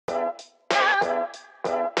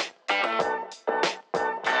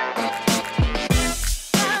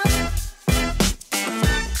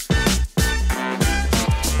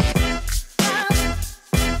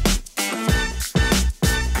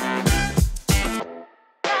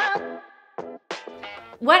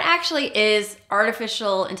What actually is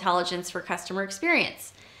artificial intelligence for customer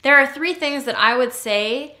experience? There are three things that I would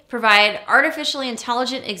say provide artificially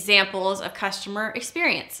intelligent examples of customer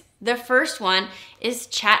experience. The first one is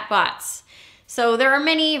chatbots. So there are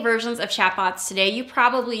many versions of chatbots today. You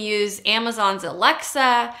probably use Amazon's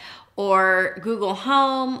Alexa or Google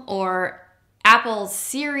Home or Apple's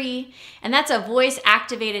Siri, and that's a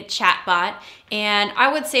voice-activated chatbot. And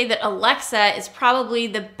I would say that Alexa is probably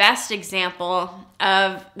the best example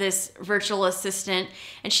of this virtual assistant.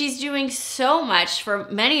 And she's doing so much for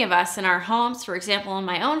many of us in our homes. For example, in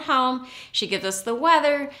my own home, she gives us the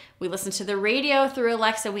weather. We listen to the radio through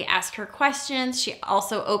Alexa. We ask her questions. She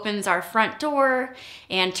also opens our front door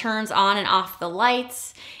and turns on and off the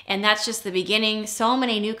lights. And that's just the beginning. So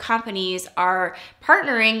many new companies are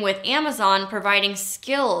partnering with Amazon, providing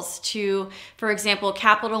skills to, for example,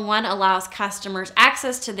 Capital One allows customers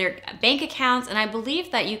access to their bank accounts. And I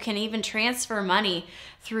believe that you can even transfer money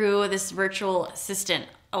through this virtual assistant,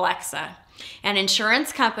 Alexa. And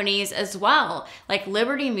insurance companies as well, like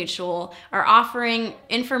Liberty Mutual, are offering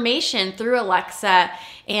information through Alexa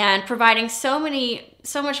and providing so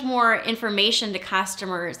much more information to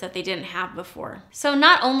customers that they didn't have before. So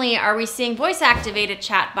not only are we seeing voice-activated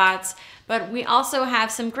chatbots, but we also have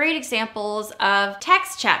some great examples of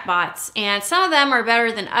text chatbots, and some of them are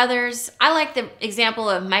better than others. I like the example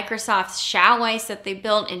of Microsoft's Xiaowei that they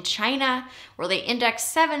built in China, where they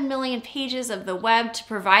indexed 7 million pages of the web to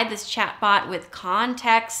provide this chatbot with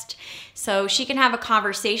context, so she can have a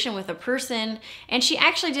conversation with a person. And she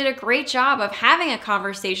actually did a great job of having a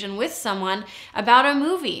conversation with someone about a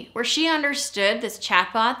movie, where she understood, this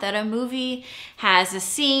chatbot, that a movie has a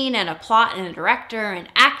scene and a plot and a director and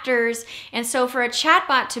actors. And so for a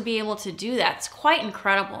chatbot to be able to do that, it's quite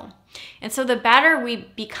incredible. And so the better we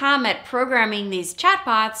become at programming these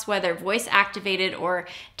chatbots, whether voice activated or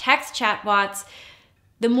text chatbots,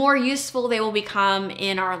 the more useful they will become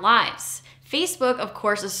in our lives. Facebook, of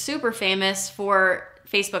course, is super famous for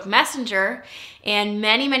Facebook Messenger, and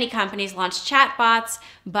many companies launched chatbots,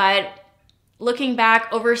 but looking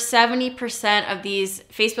back, over 70% of these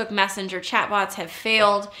Facebook Messenger chatbots have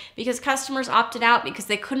failed because customers opted out because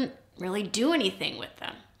they couldn't really do anything with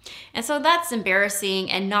them. And so that's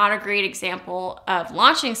embarrassing and not a great example of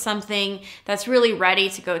launching something that's really ready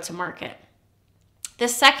to go to market. The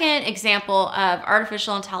second example of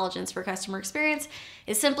artificial intelligence for customer experience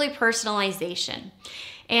is simply personalization.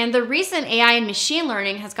 And the reason AI and machine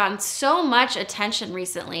learning has gotten so much attention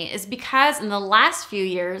recently is because in the last few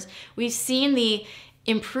years, we've seen the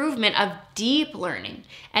improvement of deep learning.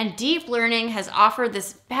 And deep learning has offered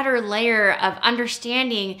this better layer of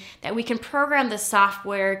understanding that we can program the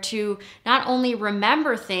software to not only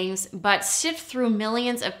remember things, but sift through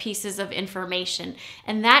millions of pieces of information.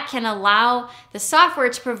 And that can allow the software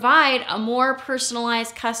to provide a more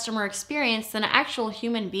personalized customer experience than an actual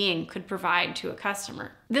human being could provide to a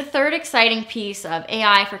customer. The third exciting piece of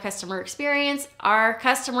AI for customer experience are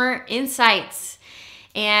customer insights.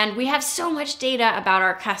 And we have so much data about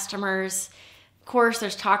our customers. Of course,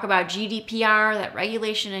 there's talk about GDPR, that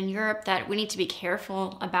regulation in Europe, that we need to be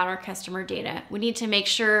careful about our customer data. We need to make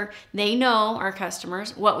sure they know, our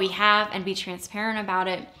customers, what we have and be transparent about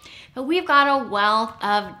it. But we've got a wealth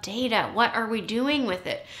of data. What are we doing with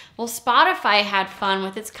it? Well, Spotify had fun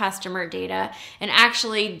with its customer data and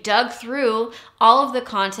actually dug through all of the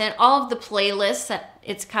content, all of the playlists that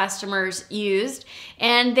its customers used,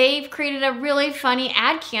 and they've created a really funny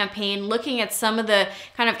ad campaign looking at some of the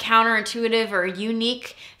kind of counterintuitive or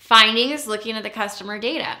unique findings looking at the customer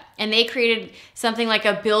data. And they created something like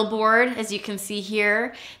a billboard, as you can see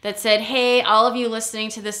here, that said, hey, all of you listening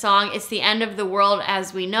to the song, it's the end of the world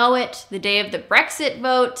as we know it, the day of the Brexit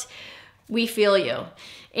vote, we feel you.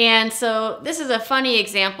 And so this is a funny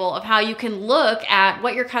example of how you can look at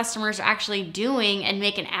what your customers are actually doing and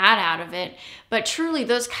make an ad out of it. But truly,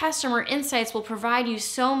 those customer insights will provide you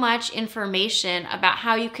so much information about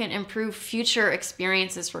how you can improve future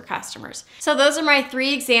experiences for customers. So those are my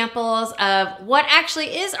three examples of what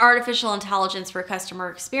actually is artificial intelligence for customer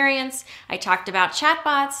experience. I talked about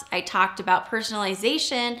chatbots, I talked about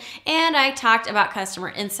personalization, and I talked about customer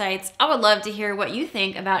insights. I would love to hear what you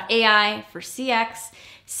think about AI for CX.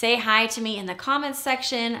 Say hi to me in the comments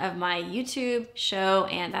section of my YouTube show,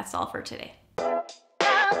 and that's all for today.